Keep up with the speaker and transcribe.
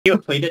you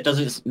complete it, does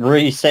it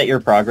reset your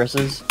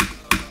progresses?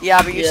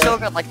 Yeah, but you still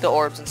got like the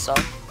orbs and stuff.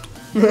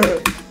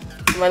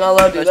 Am I not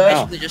allowed to do that?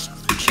 It's basically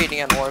just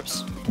cheating on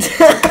orbs.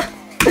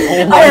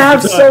 Oh I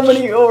have so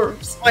many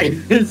orbs. Wait,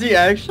 is he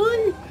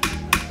actually?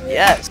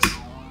 Yes.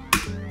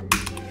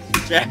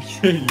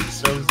 Jackson, you're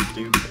so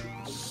stupid.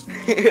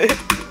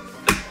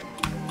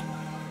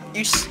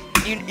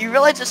 You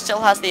realize it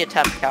still has the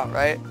attempt count,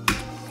 right?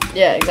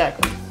 Yeah,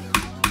 exactly.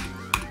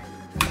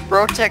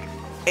 Bro took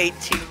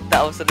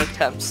 18,000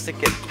 attempts to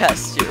get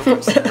past you.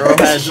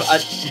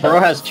 Bro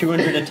has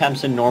 200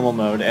 attempts in normal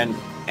mode and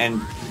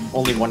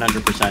only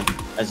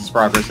 100% as his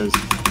progress is.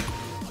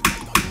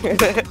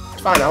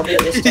 Fine, I'll beat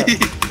this time.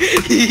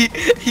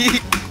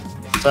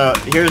 So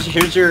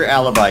here's your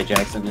alibi,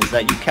 Jackson, is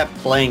that you kept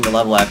playing the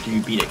level after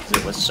you beat it because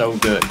it was so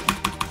good.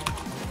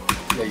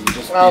 Yeah, you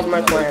just that was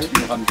my plan.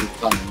 200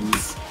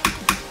 times.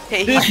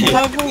 Hey, this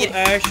level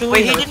actually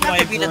wait, he hurts didn't have my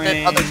to beat it the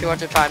brain. other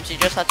 200 times, he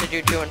just had to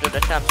do 200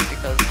 attempts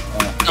because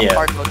of Yeah.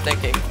 hard mode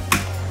thinking.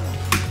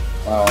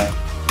 Wow.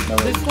 No,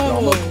 This you can level-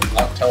 almost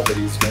not tell that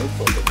he's no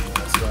flipping in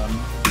this run.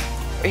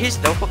 Wait, he's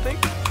no flipping?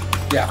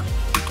 Yeah.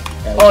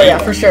 Oh yeah,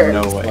 for sure.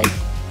 No way.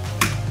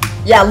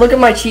 Yeah, look at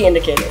my cheat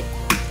indicator.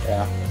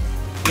 Yeah.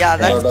 Yeah,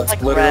 No, that's that's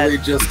like literally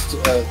red. just,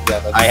 yeah,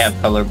 that's... I have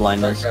color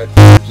blindness. You're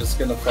just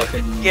gonna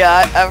fucking... Yeah,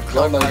 I have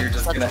No, color you're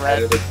just blindness, gonna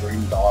that's edit a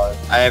green dot.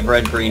 I have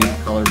red-green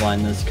color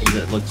blindness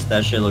because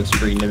that shit looks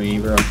green to me,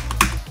 bro.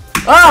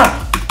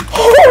 Ah!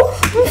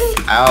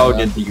 How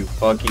did you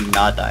fucking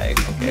not die?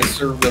 Okay,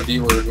 Mr.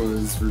 Reviewer who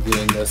is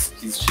reviewing this,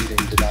 he's cheating,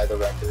 deny the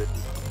record.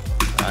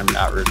 I'm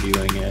not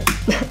reviewing it.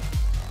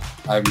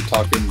 I'm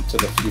talking to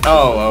the future.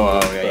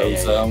 Oh,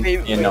 yeah.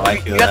 Wait, You know, I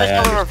feel you gotta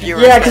that. tell the reviewer.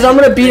 Yeah, because I'm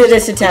gonna beat it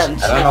this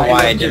attempt. I don't know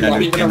why I didn't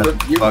Not even understand a what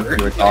the fuck reviewer.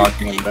 you were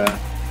talking about.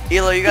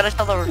 Elo, you gotta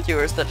tell the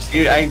reviewers that.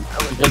 Dude, I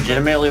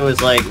legitimately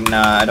was like,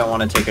 nah, I don't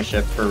want to take a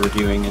shift for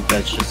reviewing it.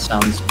 That just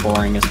sounds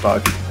boring as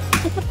fuck.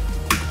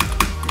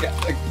 Yeah,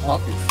 like,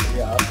 obviously,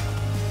 yeah.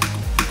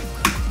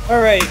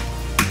 Alright.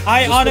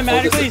 I Just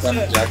automatically before this said...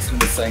 attempt, Jackson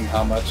was saying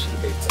how much he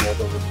hates all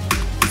the reviews.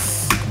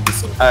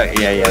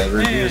 Yeah, the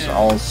reviews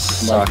all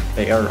suck.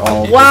 They are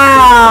all...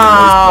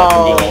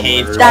 Wow! He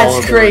hates all That's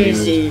of the reviews.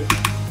 crazy.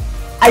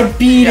 I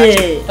beat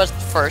it. That's the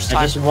first I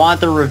time. just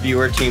want the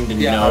reviewer team to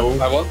Yeah, know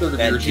I want the reviewer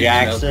that team to know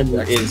Jackson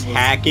that Jackson is was-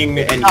 hacking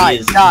and Die, he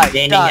is die,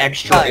 gaining die,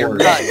 extra die,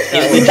 orbs. die,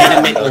 die.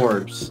 Illegitimate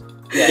orbs.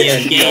 Yeah, He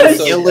is he gaining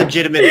also-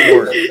 illegitimate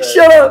orbs.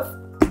 Shut up.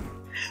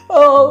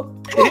 Oh.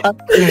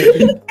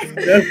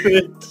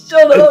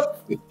 Shut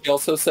up. He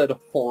also said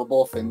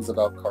horrible things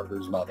about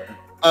Carter's mother.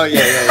 Oh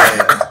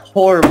yeah.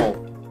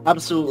 Horrible.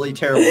 Absolutely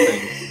terrible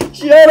things.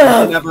 Shut I've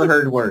up. never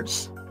heard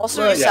worse.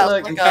 Also, Look, he sounds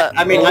look, like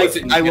I mean, Or I was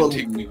it will...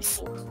 inventing new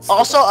slurs?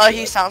 Also,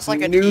 he sounds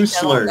like a New tea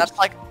kettle. slurs.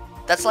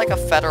 That's like a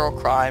federal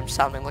crime,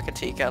 sounding like a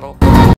tea kettle.